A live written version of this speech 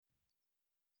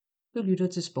Du lytter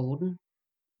til Sporten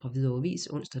fra Hvidovre Avis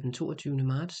onsdag den 22.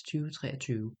 marts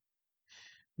 2023.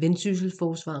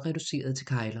 Vendsyssel-forsvar reduceret til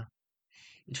kegler.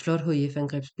 Et flot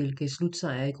HIF-angrebsspil gav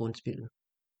slutsejer i grundspillet.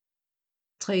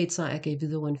 3-1-sejr gav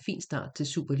Hvidovre en fin start til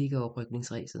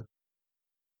Superliga-oprykningsræset.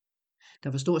 Der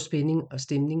var stor spænding og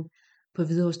stemning på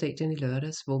Hvidovre Stadion i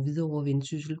lørdags, hvor Hvidovre og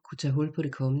Vendsyssel kunne tage hul på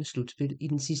det kommende slutspil i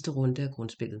den sidste runde af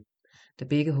grundspillet, da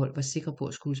begge hold var sikre på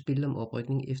at skulle spille om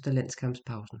oprykning efter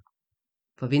landskampspausen.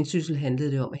 For Vendsyssel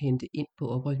handlede det om at hente ind på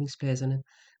oprykningspladserne,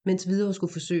 mens Hvidovre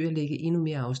skulle forsøge at lægge endnu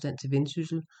mere afstand til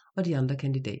Vendsyssel og de andre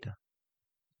kandidater.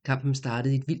 Kampen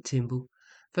startede i et vildt tempo.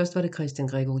 Først var det Christian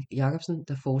Gregor Jacobsen,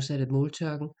 der fortsatte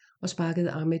måltørken og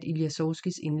sparkede Ahmed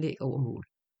Ilyasovskis indlæg over mål.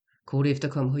 Kort efter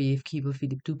kom HIF-keeper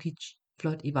Filip Dukic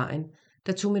flot i vejen,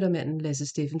 da 2-metermanden Lasse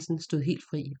Steffensen stod helt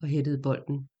fri og hættede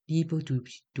bolden lige på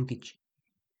Dukic.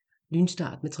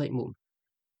 Lynstart med 3 mål.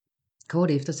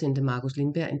 Kort efter sendte Markus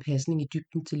Lindberg en pasning i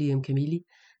dybden til Liam Camilli,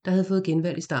 der havde fået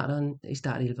genvalg i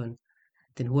startelveren.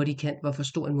 Den hurtige kant var for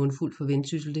stor en mundfuld for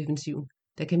Vendsyssel-defensiven,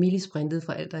 da Camilli sprintede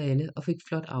fra alt og alle og fik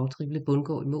flot afdriblet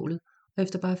Bundgaard i målet, og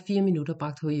efter bare 4 minutter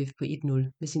bragte HIF på 1-0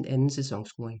 med sin anden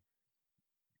sæsonscoring.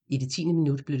 I det 10.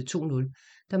 minut blev det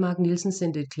 2-0, da Mark Nielsen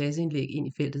sendte et klasseindlæg ind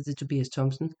i feltet til Tobias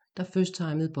Thomsen, der først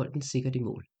timede bolden sikkert i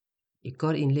mål. Et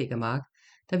godt indlæg af Mark,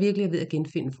 der virkelig er ved at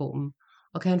genfinde formen,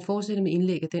 og kan han fortsætte med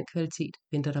indlæg af den kvalitet,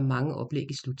 venter der mange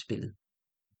oplæg i slutspillet.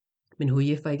 Men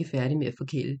HIF var ikke færdig med at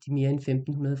forkæle de mere end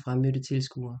 1500 fremmødte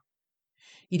tilskuere.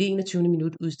 I det 21.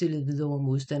 minut udstillede Hvidovre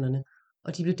modstanderne,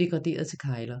 og de blev degraderet til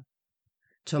kegler.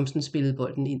 Thomsen spillede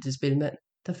bolden ind til spilmand,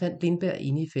 der fandt Lindberg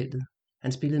inde i feltet.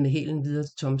 Han spillede med hælen videre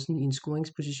til Thomsen i en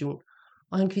scoringsposition,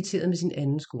 og han kvitterede med sin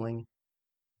anden scoring.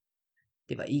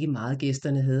 Det var ikke meget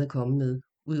gæsterne havde at komme med,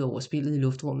 ud over spillet i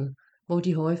luftrummet, hvor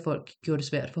de høje folk gjorde det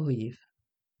svært for HIF.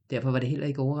 Derfor var det heller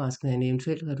ikke overraskende, at en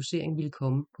eventuel reducering ville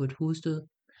komme på et hovedstød,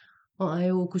 og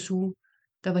Ayo Okusun,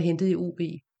 der var hentet i OB,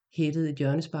 hættede et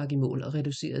hjørnespark i mål og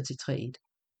reducerede til 3-1.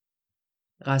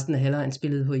 Resten af halvlegen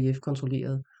spillede HIF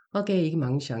kontrolleret og gav ikke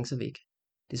mange chancer væk.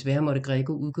 Desværre måtte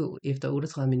Grego udgå efter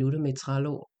 38 minutter med et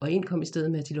trælår, og ind kom i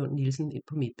stedet Mathilund Nielsen ind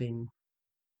på midtbanen.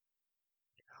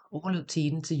 Overløb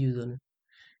tiden til jyderne.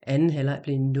 Anden halvleg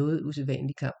blev en noget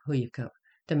usædvanlig HIF-kamp,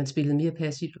 da man spillede mere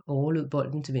passivt og overlod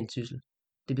bolden til Vendsyssel.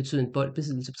 Det betød en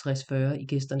boldbesiddelse på 60-40 i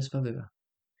gæsternes favør.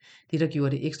 Det, der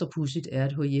gjorde det ekstra pudsigt, er,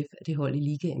 at HIF er det hold i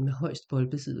ligaen med højst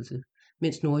boldbesiddelse,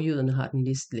 mens nordjyderne har den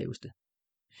næstlaveste.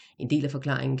 En del af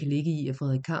forklaringen kan ligge i, at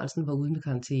Frederik Carlsen var ude med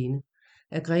karantæne,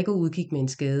 at Grego udgik med en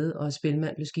skade, og at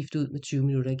spilmand blev skiftet ud med 20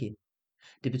 minutter igen.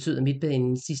 Det betød, at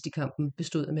midtbanen sidst i kampen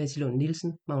bestod af Mathilund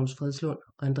Nielsen, Magnus Fredslund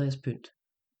og Andreas Pønt.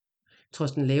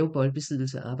 Trods den lave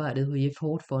boldbesiddelse arbejdede HIF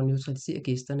hårdt for at neutralisere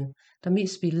gæsterne, der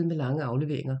mest spillede med lange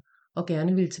afleveringer og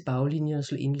gerne ville til baglinjen og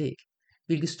slå indlæg,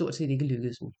 hvilket stort set ikke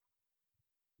lykkedes dem.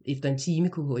 Efter en time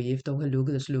kunne HIF dog have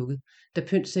lukket og slukket, da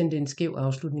Pønt sendte en skæv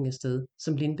afslutning afsted,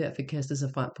 som Lindberg fik kastet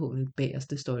sig frem på ved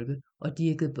bagerste stolpe og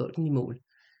dirigede bolden i mål,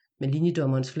 men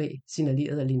linjedommerens flag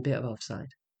signalerede, at Lindberg var offside.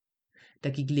 Der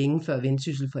gik længe før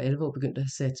Vendsyssel for alvor begyndte at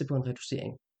satse på en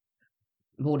reducering,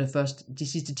 hvor der først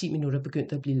de sidste 10 minutter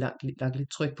begyndte at blive lagt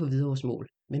lidt tryk på Hvidovres mål,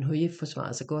 men HIF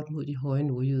forsvarede sig godt mod de høje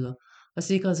nordjyder og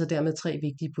sikrede sig dermed 3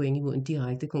 vigtige point imod en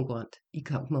direkte konkurrent i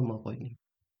kampen om oprykning.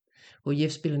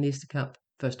 HIF spiller næste kamp,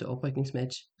 første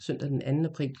oprykningsmatch, søndag den 2.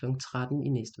 april kl. 13 i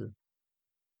Næstved.